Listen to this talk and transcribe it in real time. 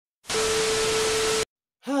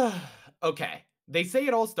Okay, they say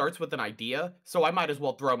it all starts with an idea, so I might as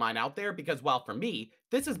well throw mine out there because, while for me,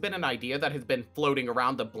 this has been an idea that has been floating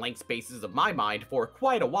around the blank spaces of my mind for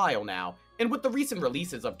quite a while now, and with the recent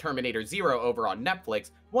releases of Terminator Zero over on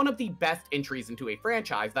Netflix, one of the best entries into a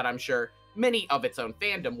franchise that I'm sure many of its own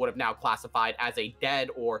fandom would have now classified as a dead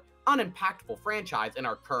or unimpactful franchise in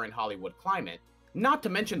our current Hollywood climate. Not to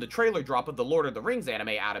mention the trailer drop of the Lord of the Rings anime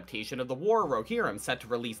adaptation of the War of Rohirrim set to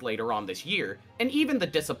release later on this year, and even the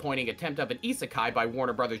disappointing attempt of an isekai by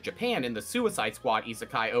Warner Bros. Japan in the Suicide Squad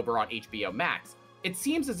isekai over on HBO Max. It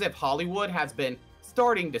seems as if Hollywood has been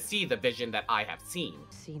starting to see the vision that I have seen.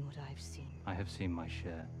 Seen what I've seen. I have seen my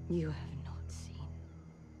share. You have not seen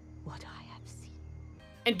what I have seen.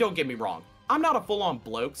 And don't get me wrong, I'm not a full-on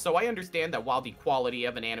bloke, so I understand that while the quality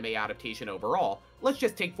of an anime adaptation overall, let's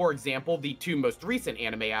just take for example the two most recent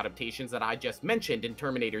anime adaptations that I just mentioned in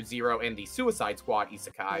Terminator Zero and the Suicide Squad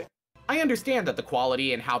isekai. I understand that the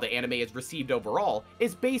quality and how the anime is received overall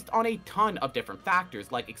is based on a ton of different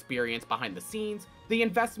factors like experience behind the scenes, the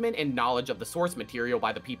investment and knowledge of the source material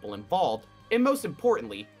by the people involved, and most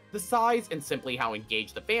importantly, the size and simply how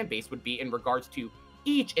engaged the fanbase would be in regards to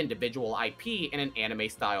each individual IP in an anime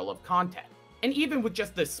style of content. And even with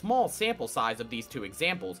just this small sample size of these two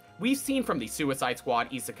examples, we've seen from the Suicide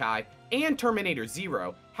Squad isekai and Terminator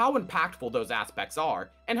Zero how impactful those aspects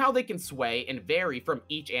are, and how they can sway and vary from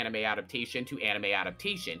each anime adaptation to anime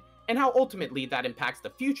adaptation, and how ultimately that impacts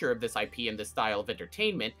the future of this IP and this style of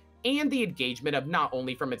entertainment, and the engagement of not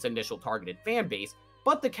only from its initial targeted fanbase,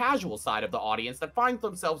 but the casual side of the audience that finds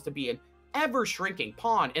themselves to be an ever-shrinking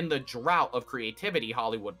pawn in the drought of creativity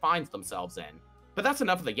Hollywood finds themselves in. But that's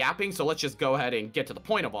enough of the yapping, so let's just go ahead and get to the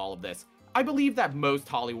point of all of this. I believe that most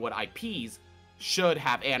Hollywood IPs should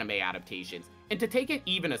have anime adaptations, and to take it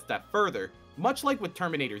even a step further, much like with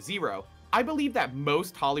Terminator Zero, I believe that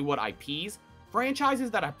most Hollywood IPs,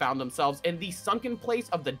 franchises that have found themselves in the sunken place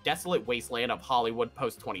of the desolate wasteland of Hollywood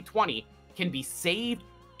post-2020, can be saved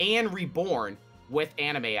and reborn with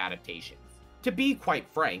anime adaptations. To be quite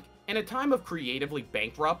frank, in a time of creatively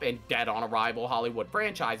bankrupt and dead-on-arrival Hollywood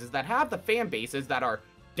franchises that have the fan bases that are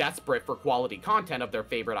desperate for quality content of their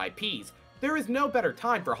favorite IPs, there is no better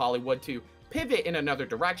time for Hollywood to pivot in another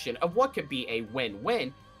direction of what could be a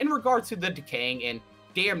win-win in regards to the decaying and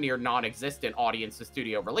damn near non-existent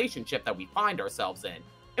audience-to-studio relationship that we find ourselves in.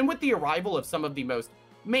 And with the arrival of some of the most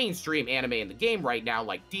mainstream anime in the game right now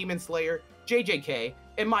like Demon Slayer, JJK,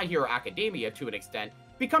 and My Hero Academia to an extent,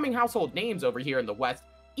 becoming household names over here in the West,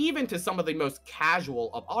 even to some of the most casual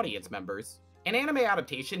of audience members, an anime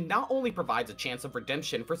adaptation not only provides a chance of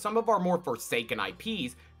redemption for some of our more forsaken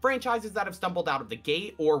IPs, franchises that have stumbled out of the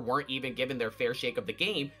gate or weren't even given their fair shake of the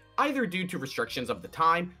game, either due to restrictions of the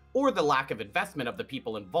time or the lack of investment of the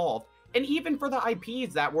people involved, and even for the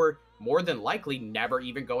IPs that were more than likely never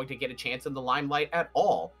even going to get a chance in the limelight at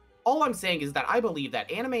all. All I'm saying is that I believe that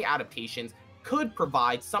anime adaptations could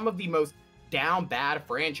provide some of the most down bad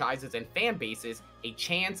franchises and fan bases a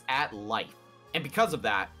chance at life. And because of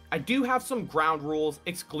that, I do have some ground rules,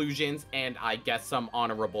 exclusions, and I guess some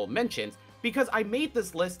honorable mentions, because I made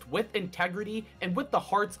this list with integrity and with the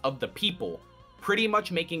hearts of the people, pretty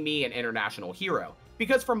much making me an international hero.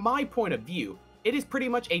 Because from my point of view, it is pretty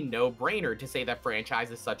much a no-brainer to say that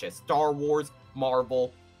franchises such as Star Wars,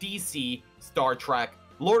 Marvel, DC, Star Trek,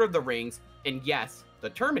 Lord of the Rings, and yes, the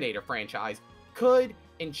Terminator franchise could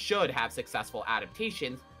and should have successful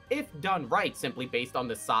adaptations if done right, simply based on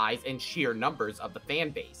the size and sheer numbers of the fan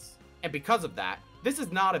base. And because of that, this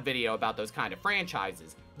is not a video about those kind of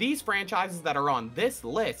franchises. These franchises that are on this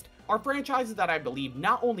list are franchises that I believe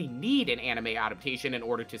not only need an anime adaptation in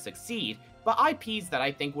order to succeed, but IPs that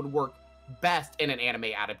I think would work best in an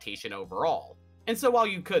anime adaptation overall. And so while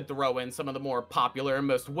you could throw in some of the more popular and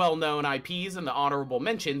most well-known IPs in the honorable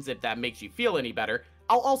mentions if that makes you feel any better,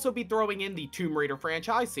 I'll also be throwing in the Tomb Raider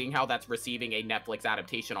franchise, seeing how that's receiving a Netflix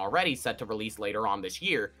adaptation already set to release later on this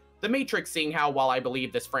year. The Matrix, seeing how while I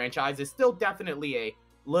believe this franchise is still definitely a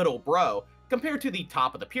little bro, compared to the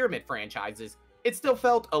top of the pyramid franchises, it still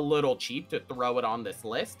felt a little cheap to throw it on this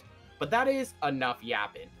list. But that is enough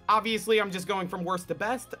yapping. Obviously, I'm just going from worst to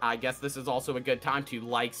best. I guess this is also a good time to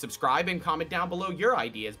like, subscribe, and comment down below your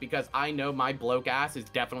ideas, because I know my bloke ass is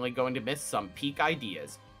definitely going to miss some peak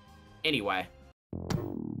ideas. Anyway.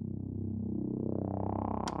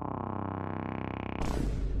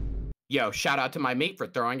 Yo, shout out to my mate for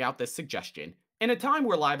throwing out this suggestion. In a time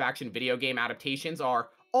where live-action video game adaptations are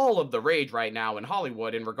all of the rage right now in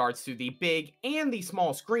Hollywood in regards to the big and the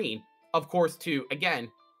small screen, of course to,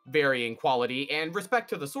 again, varying quality and respect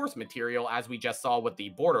to the source material as we just saw with the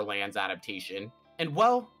Borderlands adaptation. And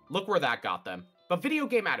well, look where that got them. but video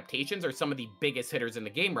game adaptations are some of the biggest hitters in the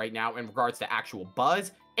game right now in regards to actual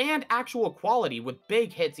buzz and actual quality, with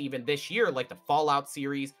big hits even this year like the Fallout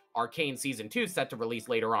series, Arcane Season 2 set to release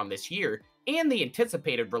later on this year, and the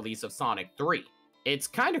anticipated release of Sonic 3. It's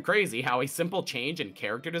kind of crazy how a simple change in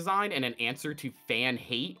character design and an answer to fan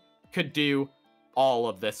hate could do all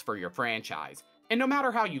of this for your franchise. And no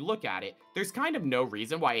matter how you look at it, there's kind of no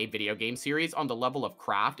reason why a video game series on the level of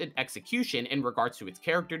craft and execution in regards to its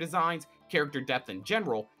character designs, character depth in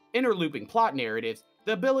general, interlooping plot narratives,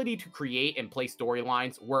 the ability to create and play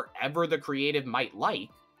storylines wherever the creative might like,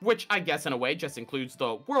 which I guess in a way just includes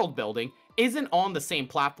the world building, isn't on the same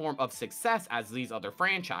platform of success as these other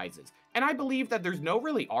franchises. And I believe that there's no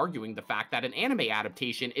really arguing the fact that an anime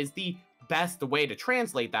adaptation is the best way to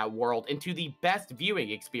translate that world into the best viewing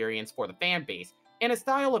experience for the fan base, and a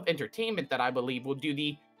style of entertainment that I believe will do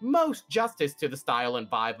the most justice to the style and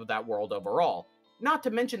vibe of that world overall. Not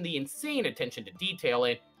to mention the insane attention to detail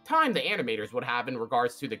and time the animators would have in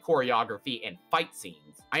regards to the choreography and fight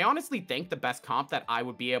scenes. I honestly think the best comp that I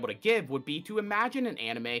would be able to give would be to imagine an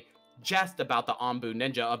anime just about the Anbu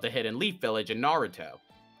ninja of the Hidden Leaf Village in Naruto.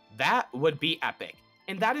 That would be epic,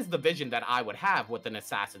 and that is the vision that I would have with an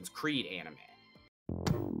Assassin's Creed anime.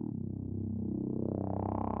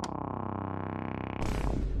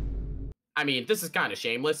 I mean, this is kind of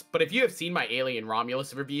shameless, but if you have seen my Alien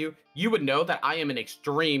Romulus review, you would know that I am an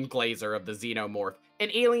extreme glazer of the Xenomorph, an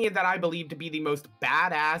alien that I believe to be the most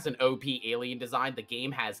badass and OP alien design the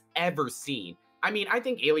game has ever seen. I mean, I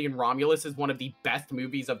think Alien Romulus is one of the best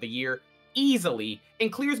movies of the year, easily,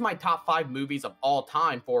 and clears my top 5 movies of all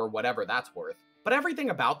time for whatever that's worth. But everything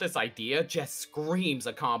about this idea just screams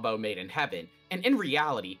a combo made in heaven, and in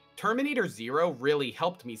reality, Terminator Zero really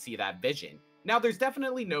helped me see that vision. Now, there's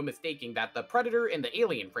definitely no mistaking that the Predator and the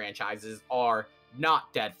Alien franchises are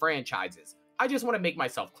not dead franchises. I just want to make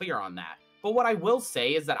myself clear on that. But what I will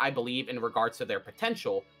say is that I believe in regards to their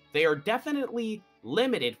potential, they are definitely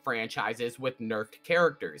limited franchises with nerfed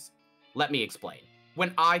characters. Let me explain.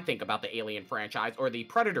 When I think about the Alien franchise or the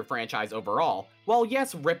Predator franchise overall, while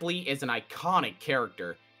yes, Ripley is an iconic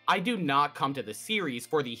character, I do not come to the series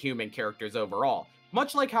for the human characters overall.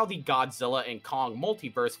 Much like how the Godzilla and Kong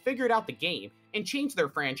multiverse figured out the game and changed their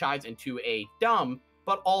franchise into a dumb,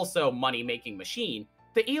 but also money-making machine,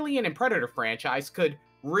 the Alien and Predator franchise could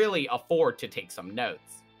really afford to take some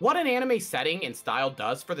notes. What an anime setting and style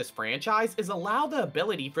does for this franchise is allow the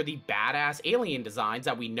ability for the badass alien designs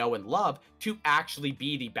that we know and love to actually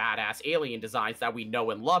be the badass alien designs that we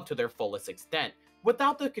know and love to their fullest extent,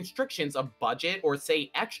 without the constrictions of budget or say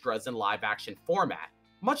extras in live action format.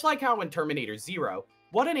 Much like how in Terminator Zero,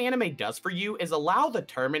 what an anime does for you is allow the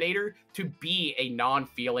Terminator to be a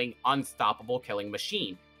non-feeling, unstoppable killing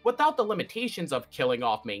machine, without the limitations of killing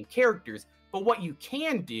off main characters. But what you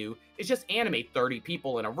can do is just animate 30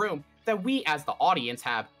 people in a room that we as the audience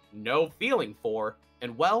have no feeling for,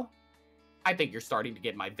 and well, I think you're starting to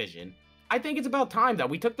get my vision. I think it's about time that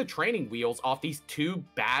we took the training wheels off these 2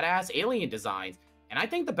 badass alien designs, and I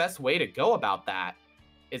think the best way to go about that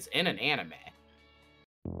is in an anime.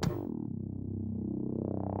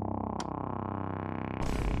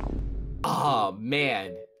 Oh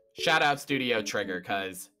man, shout out Studio Trigger,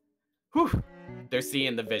 cause whew, they're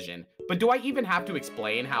seeing the vision. But do I even have to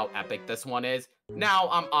explain how epic this one is? Now,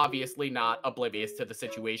 I'm obviously not oblivious to the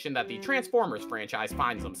situation that the Transformers franchise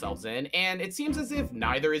finds themselves in, and it seems as if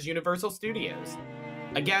neither is Universal Studios.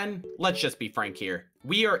 Again, let's just be frank here.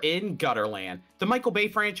 We are in Gutterland. The Michael Bay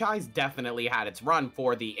franchise definitely had its run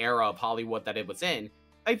for the era of Hollywood that it was in.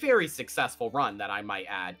 A very successful run, that I might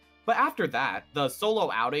add. But after that, the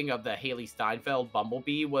solo outing of the Haley Steinfeld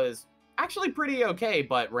Bumblebee was actually pretty okay,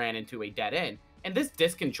 but ran into a dead end. And this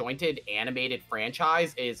disconjointed animated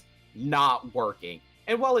franchise is not working.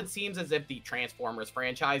 And while it seems as if the Transformers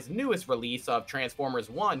franchise newest release of Transformers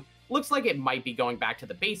 1 looks like it might be going back to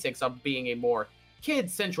the basics of being a more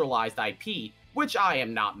kid-centralized IP, which I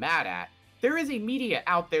am not mad at, there is a media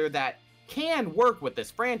out there that can work with this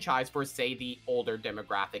franchise for, say, the older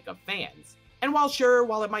demographic of fans. And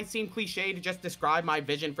while it might seem cliche to just describe my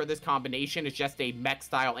vision for this combination as just a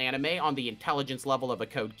mech-style anime on the intelligence level of a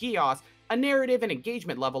Code Geass, a narrative and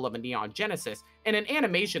engagement level of a Neon Genesis, and an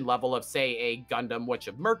animation level of, say, a Gundam Witch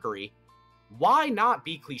of Mercury, why not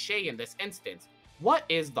be cliche in this instance? What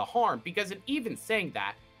is the harm? Because in even saying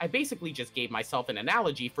that, I basically just gave myself an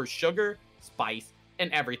analogy for sugar, spice,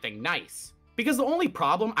 and everything nice. Because the only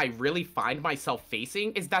problem I really find myself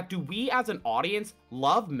facing is that do we as an audience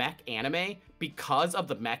love mech anime because of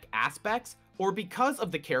the mech aspects or because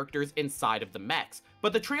of the characters inside of the mechs?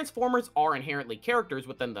 But the Transformers are inherently characters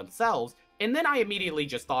within themselves, And then I immediately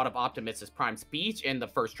just thought of Optimus Prime's speech in the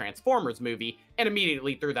first Transformers movie, and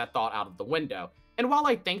immediately threw that thought out of the window. And while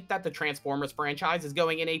I think that the Transformers franchise is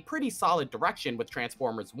going in a pretty solid direction with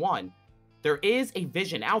Transformers 1, there is a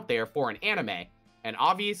vision out there for an anime, and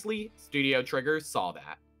obviously, Studio Trigger saw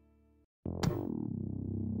that.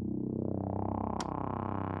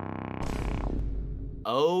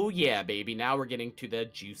 Oh yeah, baby, now we're getting to the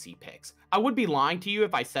juicy picks. I would be lying to you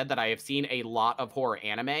if I said that I have seen a lot of horror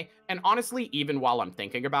anime, and honestly, even while I'm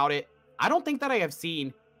thinking about it, I don't think that I have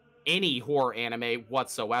seen any horror anime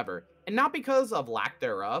whatsoever, and not because of lack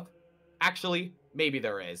thereof. Actually, maybe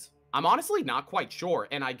there is. I'm honestly not quite sure,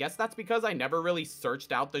 and I guess that's because I never really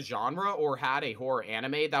searched out the genre or had a horror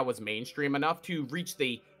anime that was mainstream enough to reach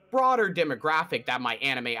the broader demographic that my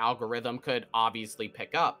anime algorithm could obviously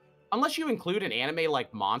pick up. Unless you include an anime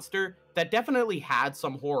like Monster that definitely had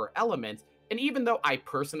some horror elements, and even though I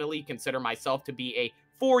personally consider myself to be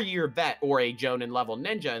a 4-year vet or a Jonin level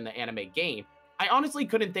ninja in the anime game, I honestly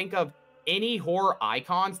couldn't think of any horror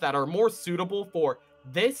icons that are more suitable for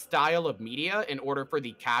this style of media in order for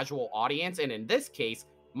the casual audience, and in this case,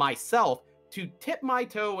 myself, to tip my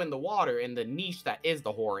toe in the water in the niche that is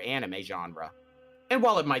the horror anime genre. And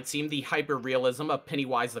while it might seem the hyper-realism of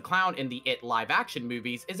Pennywise the Clown in the It live-action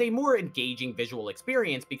movies is a more engaging visual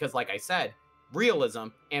experience because, like I said, realism,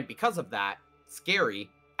 and because of that, scary,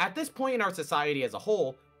 at this point in our society as a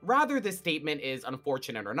whole, rather this statement is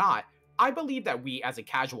unfortunate or not, I believe that we as a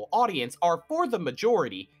casual audience are, for the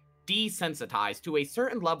majority, desensitized to a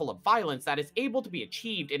certain level of violence that is able to be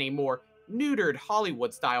achieved in a more neutered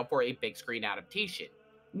Hollywood style for a big screen adaptation.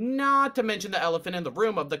 Not to mention the elephant in the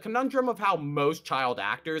room of the conundrum of how most child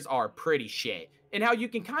actors are pretty shit, and how you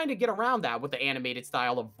can kind of get around that with the animated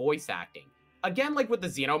style of voice acting. Again, like with the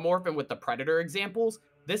Xenomorph and with the Predator examples,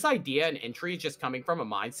 this idea and entry is just coming from a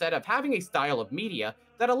mindset of having a style of media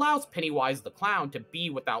that allows Pennywise the Clown to be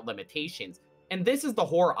without limitations, and this is the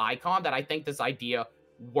horror icon that I think this idea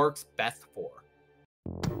works best for.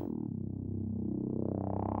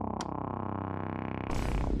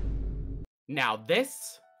 Now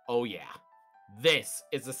this, oh yeah, this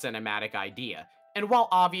is a cinematic idea. And while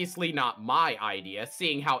obviously not my idea,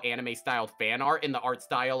 seeing how anime-styled fan art in the art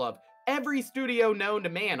style of every studio known to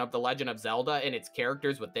man of The Legend of Zelda and its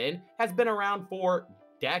characters within has been around for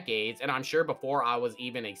decades, and I'm sure before I was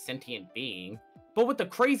even a sentient being. But with the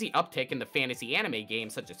crazy uptick in the fantasy anime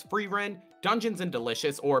games such as Freerun, Dungeons &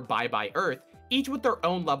 Delicious, or Bye Bye Earth, each with their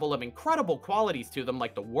own level of incredible qualities to them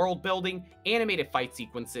like the world building, animated fight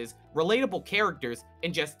sequences, relatable characters,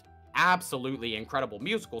 and just absolutely incredible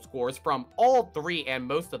musical scores from all three and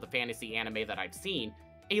most of the fantasy anime that I've seen,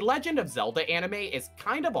 a Legend of Zelda anime is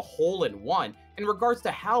kind of a hole-in-one in regards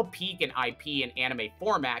to how peak an IP in anime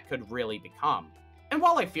format could really become. And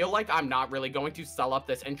while I feel like I'm not really going to sell up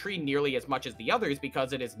this entry nearly as much as the others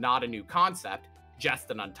because it is not a new concept, just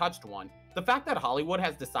an untouched one, the fact that Hollywood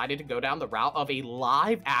has decided to go down the route of a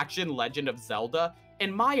live-action Legend of Zelda,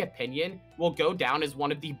 in my opinion, will go down as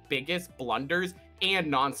one of the biggest blunders and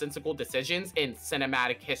nonsensical decisions in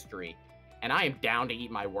cinematic history. And I am down to eat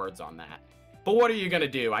my words on that. But what are you gonna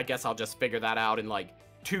do? I guess I'll just figure that out in like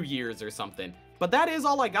 2 years or something. But that is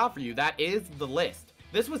all I got for you. That is the list.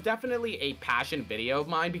 This was definitely a passion video of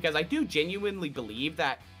mine because I do genuinely believe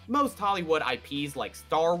that most Hollywood IPs like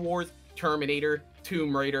Star Wars, Terminator,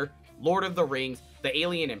 Tomb Raider, Lord of the Rings, the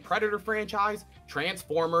Alien and Predator franchise,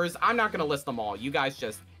 Transformers, I'm not gonna list them all. You guys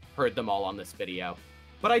just heard them all on this video.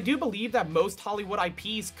 But I do believe that most Hollywood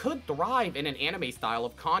IPs could thrive in an anime style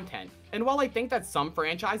of content. And while I think that some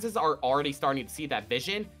franchises are already starting to see that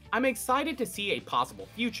vision, I'm excited to see a possible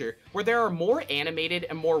future where there are more animated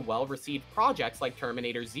and more well-received projects like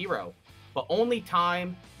Terminator Zero. But only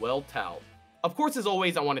time will tell. Of course, as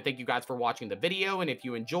always, I want to thank you guys for watching the video, and if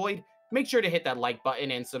you enjoyed, make sure to hit that like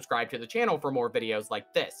button and subscribe to the channel for more videos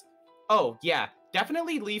like this. Oh yeah,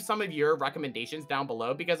 definitely leave some of your recommendations down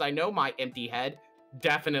below because I know my empty head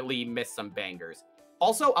definitely missed some bangers.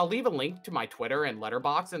 Also, I'll leave a link to my Twitter and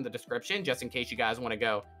Letterboxd in the description just in case you guys want to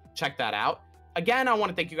go check that out. Again, I want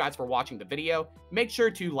to thank you guys for watching the video. Make sure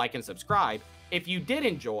to like and subscribe. If you did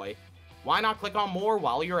enjoy, why not click on more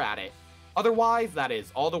while you're at it? Otherwise, that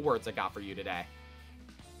is all the words I got for you today.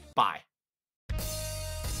 Bye.